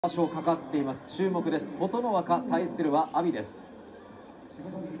勝かかっています。注目です。琴ノ若対するは阿炎です。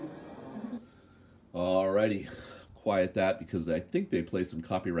 Alrighty, quiet that because I think they play some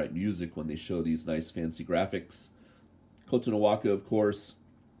copyright music when they show these nice fancy graphics. Kotonowaka, of course,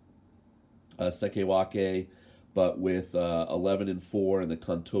 Sekiwake, but with 11-4 in the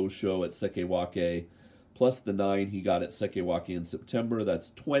Kanto show at Sekiwake, plus the 9 he got at Sekiwake in September.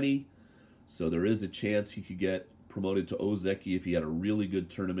 That's 20. So there is a chance he could get promoted to Ozeki if he had a really good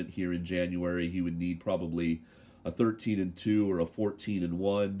tournament here in January. He would need probably a 13-2 or a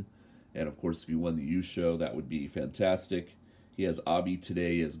 14-1. And of course, if he won the Yusho, that would be fantastic. He has Abi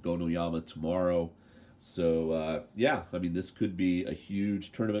today, as Gonoyama tomorrow. So, yeah, I mean, this could be a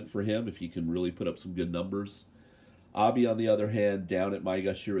huge tournament for him if he can really put up some good numbers. Abi, on the other hand, down at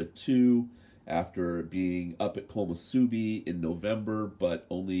Maegashira 2 after being up at Komusubi in November, but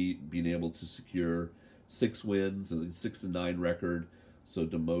only being able to secure 6 wins and a 6-9 record. So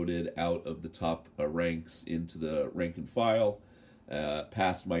demoted out of the top ranks into the rank and file.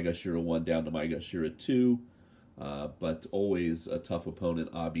 Past Maegashira 1 down to Maegashira 2, but always a tough opponent,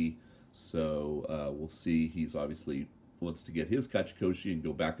 Abi. So we'll see. He's obviously wants to get his Kachikoshi and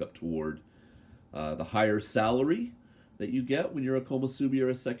go back up toward the higher salary that you get when you're a Komusubi or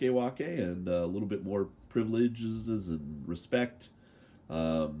a Sekiwake, and a little bit more privileges and respect.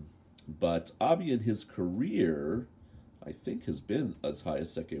 But Abi in his career, I think, has been as high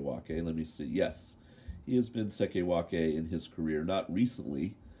as Sekiwake. Let me see. Yes. He has been Sekiwake in his career, not recently.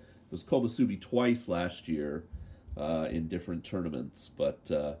 It was Komusubi twice last year in different tournaments,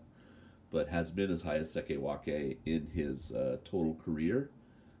 but has been as high as Sekiwake in his total career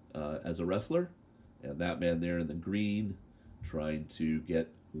as a wrestler. And that man there in the green trying to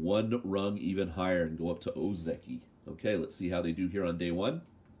get one rung even higher and go up to Ozeki. Okay, let's see how they do here on day one.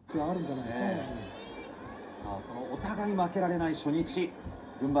 さあ、そのお互い負けられない初日、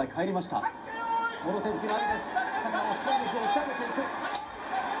軍配返りました。もろ手突きの阿炎です。下から下に押し上げていく。さ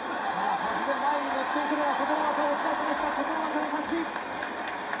あ、はずで前に乗っていくのは琴ノ若を押し出しました。琴ノ若の勝ち。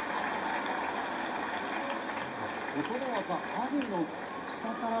琴ノ若、阿炎の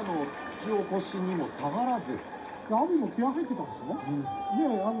下からの突き起こしにも下がらず。阿炎も気合入ってたんですよ。ね、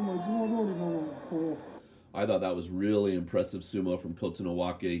阿炎もいつも通りのこう。I thought that was really impressive sumo from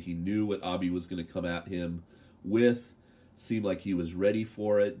Kotonowaka. He knew what Abi was going to come at him with. Seemed like he was ready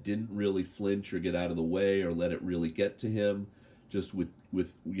for it. Didn't really flinch or get out of the way or let it really get to him. Just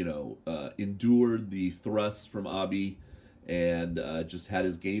endured the thrusts from Abi and just had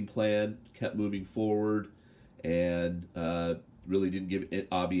his game plan. Kept moving forward and really didn't give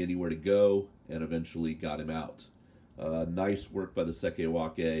Abi anywhere to go and eventually got him out. Nice work by the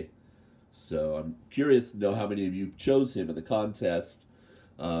Sekiwake. So I'm curious to know how many of you chose him in the contest.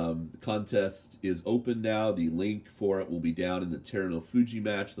 The contest is open now. The link for it will be down in the Terano Fuji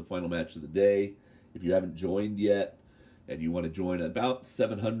match, the final match of the day. If you haven't joined yet and you want to join, about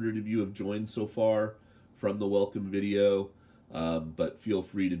 700 of you have joined so far from the welcome video. But feel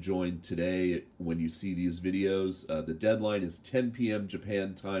free to join today when you see these videos. The deadline is 10 p.m.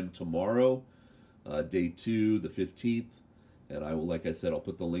 Japan time tomorrow, day 2, the 15th. And I will, like I said, I'll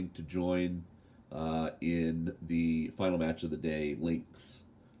put the link to join in the final match of the day links.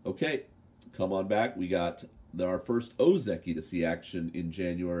 Okay, come on back. We got our first Ozeki to see action in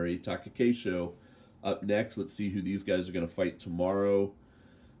January. Takakeisho up next. Let's see who these guys are going to fight tomorrow.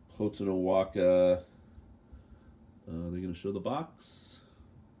 Kotonowaka. They're going to show the box.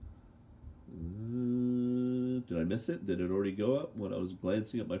 Did I miss it? Did it already go up when I was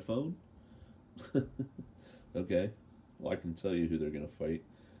glancing at my phone? Okay. Well, I can tell you who they're going to fight.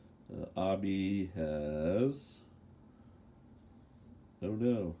 Abi has... Oh,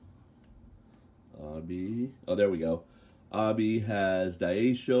 no. Abi... Oh, there we go. Abi has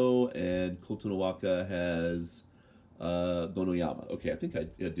Daisho, and Kotonowaka has Gonoyama. Okay, I think I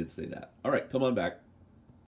did say that. All right, come on back.